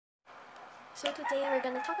So today we're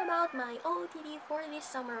gonna talk about my OOTD for this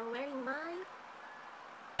summer, wearing my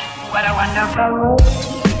What a wonderful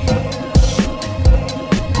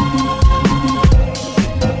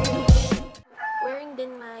wearing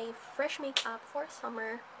din my fresh makeup for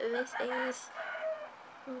summer. This is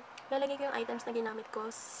lalagay ko yung items na ginamit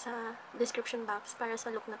ko sa description box para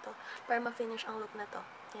sa look na to, para ma-finish ang look na to.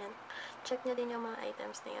 Yan. Check nyo din yung mga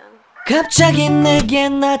items na yan. 갑자기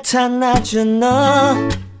내게 나타나준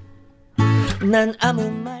너 난 아무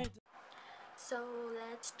말도 So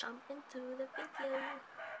let's jump into the video.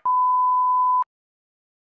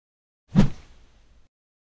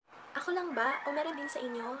 Ako lang ba o meron din sa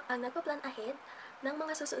inyo ang nagpa-plan ahead ng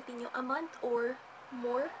mga susuotin nyo a month or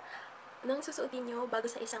more ng susuotin nyo bago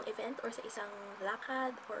sa isang event or sa isang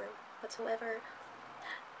lakad or whatsoever?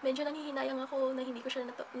 Medyo nanghihinayang ako na hindi ko siya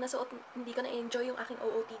nasuot, hindi ko na-enjoy yung aking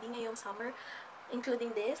OOTD ngayong summer,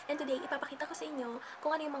 including this. And today, ipapakita ko sa inyo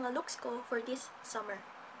kung ano yung mga looks ko for this summer.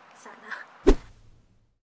 Sana.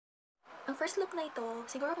 Ang first look na ito,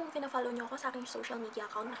 siguro kung pina-follow nyo ako sa aking social media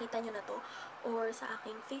account, nakita nyo na to, or sa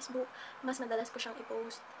aking Facebook, mas madalas ko siyang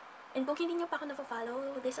i-post. And kung hindi nyo pa ako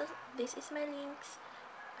na-follow, this is my links.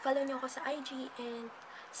 Follow nyo ako sa IG and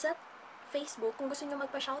sa Facebook. Kung gusto nyo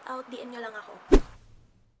magpa-shoutout, DM nyo lang ako.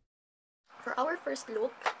 For our first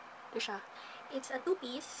look, ito siya. It's a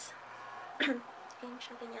two-piece. Ayan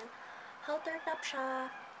siya, ganyan. Halter top siya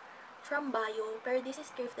from Bio, pero this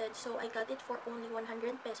is thrifted, so I got it for only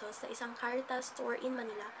 100 pesos sa isang Caritas store in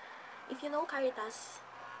Manila. If you know Caritas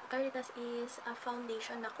is a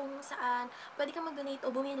foundation na kung saan pwede kang mag-donate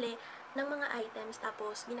o bumili ng mga items,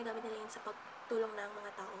 tapos ginagamit nila yun sa pagtulong ng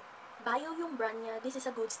mga tao. Bio yung brand niya. This is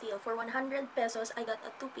a good steal. For 100 pesos, I got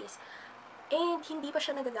a two-piece. And hindi pa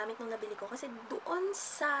siya nagagamit nung nabili ko, kasi doon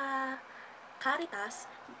sa Caritas,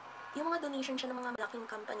 yung mga donation siya ng mga malaking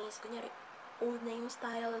companies, kunyari, old na yung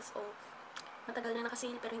styles o matagal na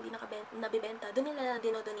nakasale pero hindi nabibenta, doon nila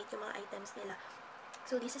dinodonate yung mga items nila.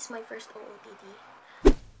 So, this is my first OOTD.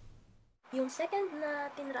 Yung second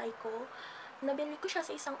na tinry ko, nabili ko siya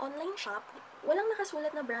sa isang online shop. Walang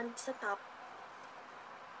nakasulat na brand sa top.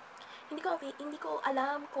 Hindi ko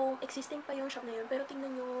alam kung existing pa yung shop na yun, pero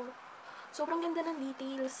tingnan nyo, sobrang ganda ng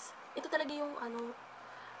details. Ito talaga yung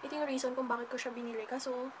ito yung reason kung bakit ko siya binili.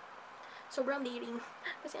 Kaso, sobrang daring.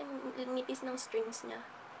 Kasi ang nipis ng strings niya.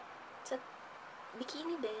 Sa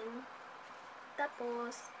bikini din.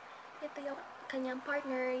 Tapos, ito yung kanyang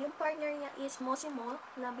partner. Yung partner niya is Mosimo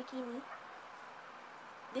na bikini.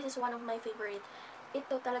 This is one of my favorite.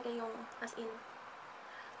 Ito talaga yung, as in,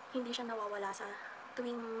 hindi siya nawawala sa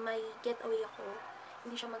tuwing may getaway ako.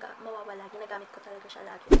 Hindi siya mawawala. Ginagamit ko talaga siya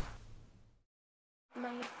lagi.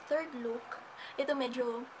 My third look, ito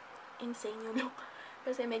medyo insane yung look.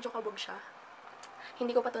 Kasi medyo kabog siya.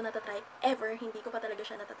 Hindi ko pa ito natatry. Ever, hindi ko pa talaga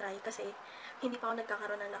siya natatry. Kasi hindi pa ako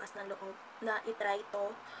nagkakaroon ng lakas ng loob na itry ito.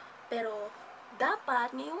 Pero, dapat,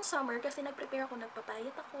 ngayong summer, kasi nag-prepare ako,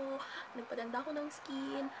 nagpapayat ako, nagpaganda ako ng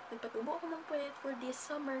skin, nagpatubo ako ng puwet for this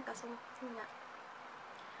summer. Kaso, yun nga.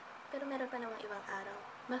 Pero meron pa namang ibang araw.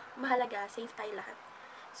 Mahalaga, safe tayo lahat.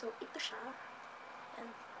 So, ito siya. Yan.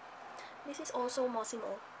 This is also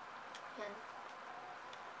Mosimo. Yan.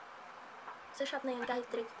 Sa shop na yun, kahit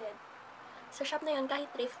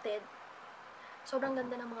thrifted, sobrang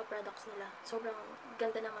ganda ng mga products nila. Sobrang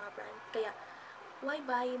ganda ng mga brand. Kaya, why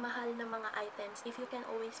buy mahal na mga items if you can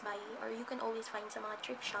always buy or you can always find sa mga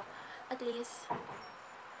thrift shop? At least,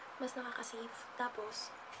 mas nakaka-save.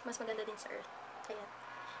 Tapos, mas maganda din sa earth. Kaya,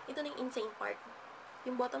 ito na yung insane part.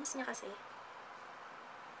 Yung bottoms niya kasi,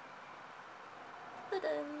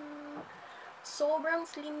 tadan! Sobrang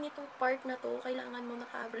slim nitong part na to. Kailangan mo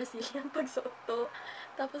naka-Brazilian pagsuot to.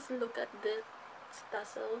 Tapos, look at that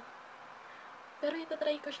tassel. Pero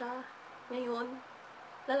itatry ko siya ngayon.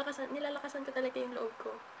 Nilalakasan ko talaga yung loob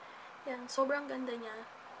ko. Yan, sobrang ganda niya.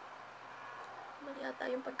 Mali ata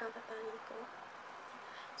yung pagkakatali ko.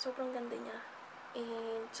 Sobrang ganda niya.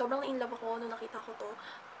 And, sobrang in love ako nung nakita ko to.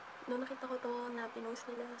 Nung nakita ko to na pinost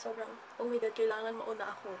nila, sobrang, oh my god, kailangan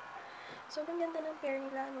mauna ako. Sobrang ganda ng pair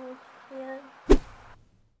nila, no? Ayan.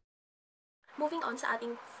 Moving on sa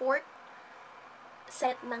ating fourth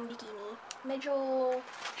set ng bikini. Medyo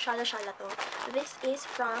shala-shala to. This is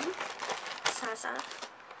from Sasa.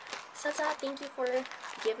 Sasa, thank you for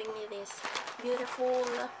giving me this beautiful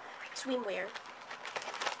swimwear.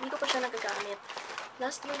 Hindi ko pa siya nagagamit.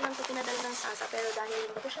 Last year lang ito pinadala ng Sasa, pero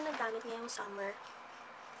dahil hindi ko siya nagamit ngayong summer,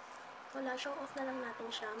 wala, show off na lang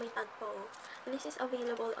natin siya. May tag po. This is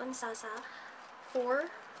available on Sasa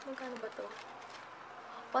for, magkano ba to?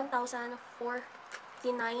 1,049.75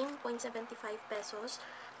 pesos.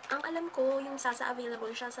 Ang alam ko, yung Sasa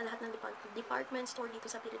available siya sa lahat ng department store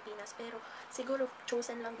dito sa Pilipinas. Pero siguro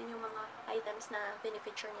chosen lang din yung mga items na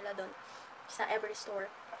benefeature nila doon sa every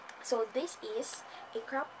store. So this is a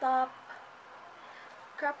crop top.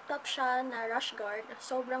 Crop top siya na rush guard.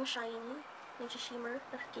 Sobrang shiny. Nag-shimmer.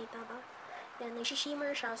 Nakikita ba? Yan,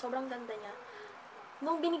 nag-shimmer siya. Sobrang ganda niya.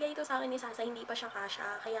 Nung binigay ito sa akin ni Sasa, hindi pa siya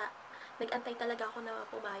kasha. Kaya nag-antay talaga ako na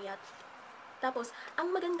pumayat. Tapos,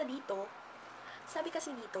 ang maganda dito, sabi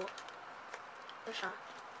kasi dito, ito siya.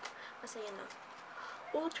 Kasi yan na.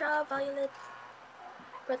 Ultraviolet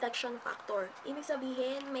protection factor. Ibig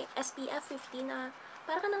sabihin, may SPF 50 na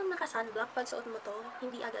para ka nang naka-sunblock pag suot mo to.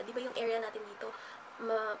 Hindi agad. Di ba yung area natin dito,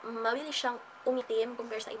 mabilis siyang umitim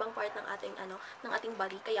compare sa ibang part ng ating, ng ating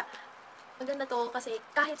body. Kaya, maganda to kasi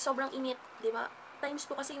kahit sobrang init, di ba? Times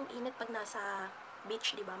 2 kasi yung init pag nasa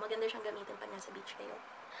beach, di ba? Maganda siyang gamitin pag nasa beach kayo.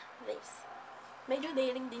 This. Medyo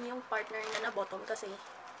daring din yung partner na na-bottom kasi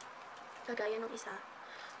kagaya nung isa,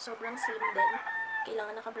 sobrang slim din.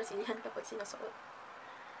 Kailangan naka-Brazilian kapag sinusuot.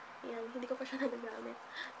 Yan, hindi ko pa siya nagagamit.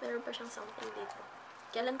 Meron pa siyang something dito.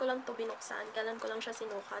 Kailan ko lang to binuksan, kailan ko lang siya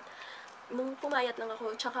sinukat. Nung pumayat lang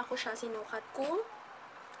ako, tsaka ko siya sinukat kung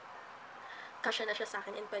kasya na siya sa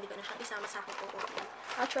akin and pwede ko na siyang isama sa akin uuwi.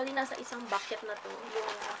 Actually, nasa isang bucket na to, yung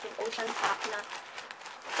aking ocean pack na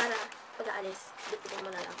para pag-aalis, bitbitin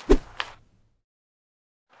mo na lang.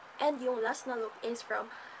 And yung last na look is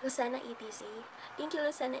from Lucena ETC. Thank you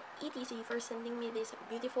Lucena ETC for sending me this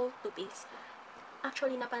beautiful two-piece.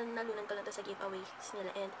 Actually, napanalunan ko lang to sa giveaways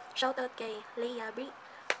nila. And shoutout kay Leia B.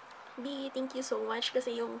 Thank you so much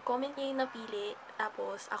kasi yung comment niya yung napili.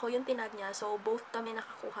 Tapos, ako yung tinag niya. So, both kami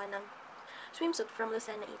nakakuha ng swimsuit from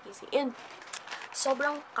Lucena ETC. And,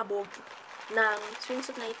 sobrang kabog ng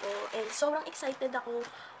swimsuit na ito. And, sobrang excited ako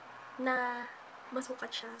na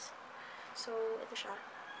masukat siya. So, ito siya.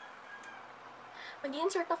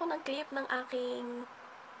 Mag-insert ako ng clip ng aking,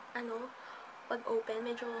 pag-open.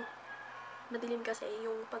 Medyo madilim kasi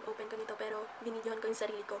yung pag-open ko nito, pero binidyohan ko yung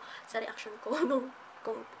sarili ko sa reaction ko nung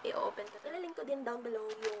kung i-open ko. Ilalink ko din down below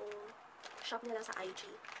yung shop nila sa IG.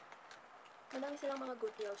 Madami silang mga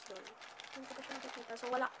good deals doon. Hindi ko pa siya nakikita. So,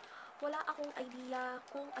 wala akong idea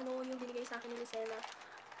kung ano yung binigay sa akin ni Lucena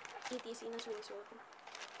ETC na swimsuit.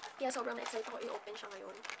 Kaya sobrang na-excite ako i-open siya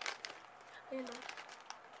ngayon. Ayun na.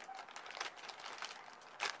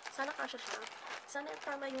 Sana kasya siya. Sana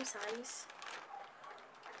tama yung size.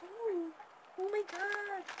 Oh my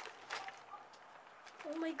god!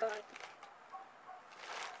 Oh my god.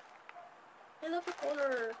 I love the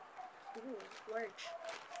color. Ooh, large.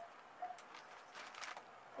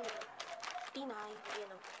 Ayan. Tinay.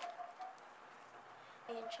 Ayan o.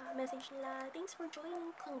 Ayan siya. Message nila. Thanks for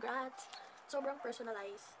joining. Congrats. Sobrang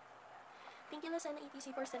personalized. Thank you Lucena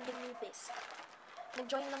ETC for sending me this.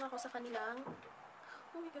 Nag-join lang ako sa kanilang.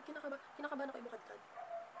 Oh my god, kinakabahan ako ibukadkad.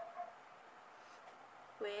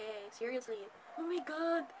 Weh, seriously. Oh my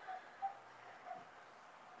god.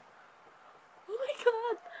 Oh my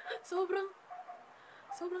god. Sobrang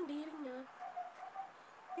daring niya.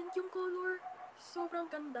 And yung color,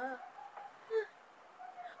 sobrang ganda.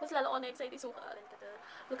 Mas lalo ako na-excite isukaan.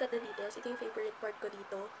 Look at the details. Ito yung favorite part ko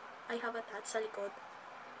dito. I have a tat sa likod.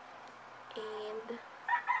 And,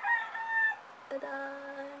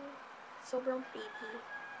 tadan! Sobrang pretty.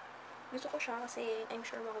 Gusto ko siya kasi I'm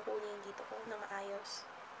sure makukunin yung dito ko na maayos.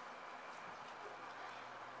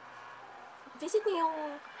 Visit niyo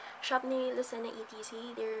yung shop ni Lucena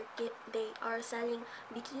ETC. They are selling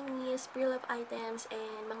bikinis, pre-lip items,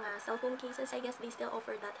 and mga cellphone cases. I guess they still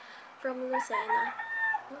offer that from Lucena.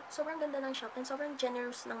 Sobrang ganda ng shop and sobrang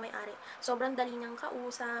generous ng may-ari. Sobrang dali niyang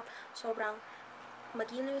kausap. Sobrang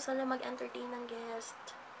magiliw sila mag-entertain ng guest.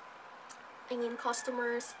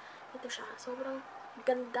 Customers. Ito siya. Sobrang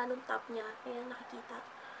ganda ng top niya. Ayan, nakikita.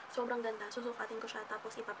 Sobrang ganda. Susukatin ko siya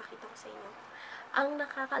tapos ipapakita ko sa inyo. Ang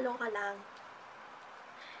nakakaloka lang,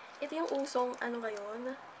 ito yung usong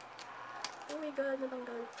ngayon. Oh my god,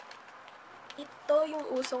 natanggal. Ito yung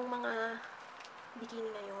usong mga bikini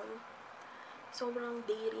ngayon. Sobrang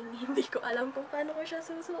daring. Hindi ko alam kung paano ko siya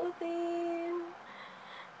susuotin.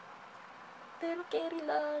 Pero carry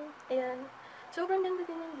lang. Ayan. Sobrang ganda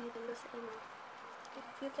din ng details.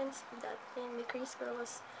 If you can see that. Ayan, may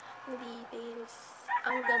crisscross na details.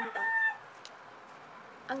 Ang ganda.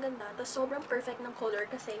 Ang ganda. Tapos sobrang perfect ng color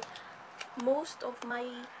kasi most of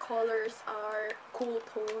my colors are cool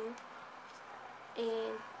tone.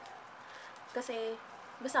 And kasi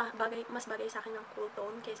basta mas bagay sa akin ng cool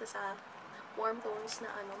tone kaysa sa warm tones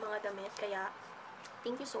na mga damit. Kaya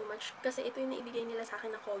thank you so much kasi ito yung naibigay nila sa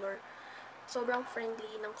akin na color. Sobrang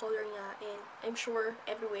friendly ng color niya and I'm sure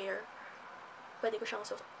everywhere pwede ko siyang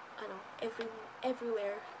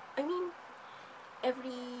everywhere I mean,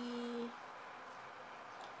 every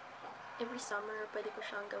summer, pwede ko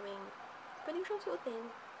siyang suotin.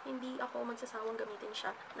 Hindi ako magsasawang gamitin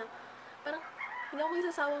siya. Na, parang, hindi ako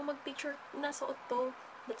magsasawang mag-picture na suot to.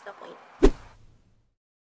 That's the point.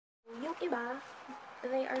 Yung iba,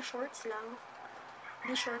 they are shorts lang.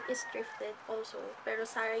 The short is thrifted also, pero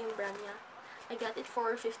Sarah yung brand niya. I got it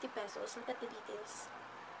for 50 pesos. Look at the details.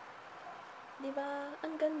 Diba?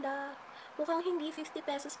 Ang ganda. Mukhang hindi 50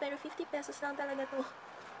 pesos, pero 50 pesos lang talaga to.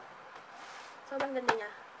 Sobrang ganda niya.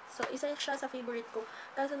 So, isa siya sa favorite ko.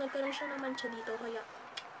 Kaso nagkaroon siya ng mancha dito, kaya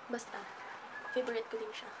basta, favorite ko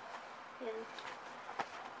din siya. Yan.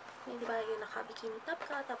 Yan, diba, yung naka-bikini top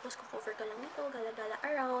ka, tapos cover ka lang nito, gala-gala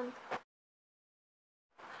around.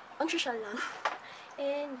 Ang social lang.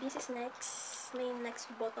 And this is my next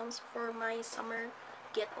bottoms for my summer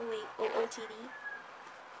getaway OOTD.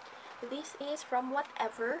 This is from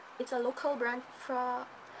Whatever. It's a local brand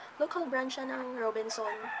siya ng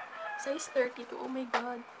Robinson. Size 32. Oh my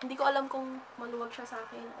god. Hindi ko alam kung maluwag siya sa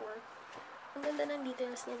akin or ang ganda ng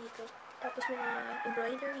details niya dito. Tapos may mga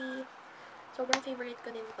embroidery. Sobrang favorite ko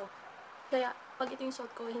din to. Kaya pag ito yung suot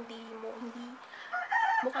ko, hindi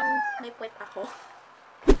mukhang may puwet ako.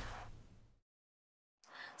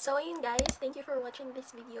 So ayun guys, thank you for watching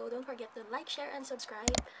this video. Don't forget to like, share, and subscribe.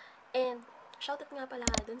 And shoutout nga pala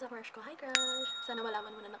dun sa crush ko. Hi crush! Sana malaman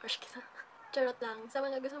mo na crush kita. Charot lang. Sa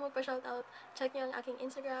mga gusto magpa-shoutout, check nyo ang aking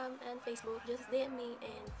Instagram and Facebook. Just DM me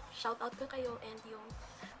and shoutout ko kayo. And yung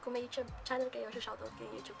kung may YouTube channel kayo, shoutout ko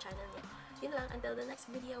yung YouTube channel niya. Yun lang. Until the next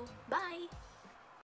video. Bye!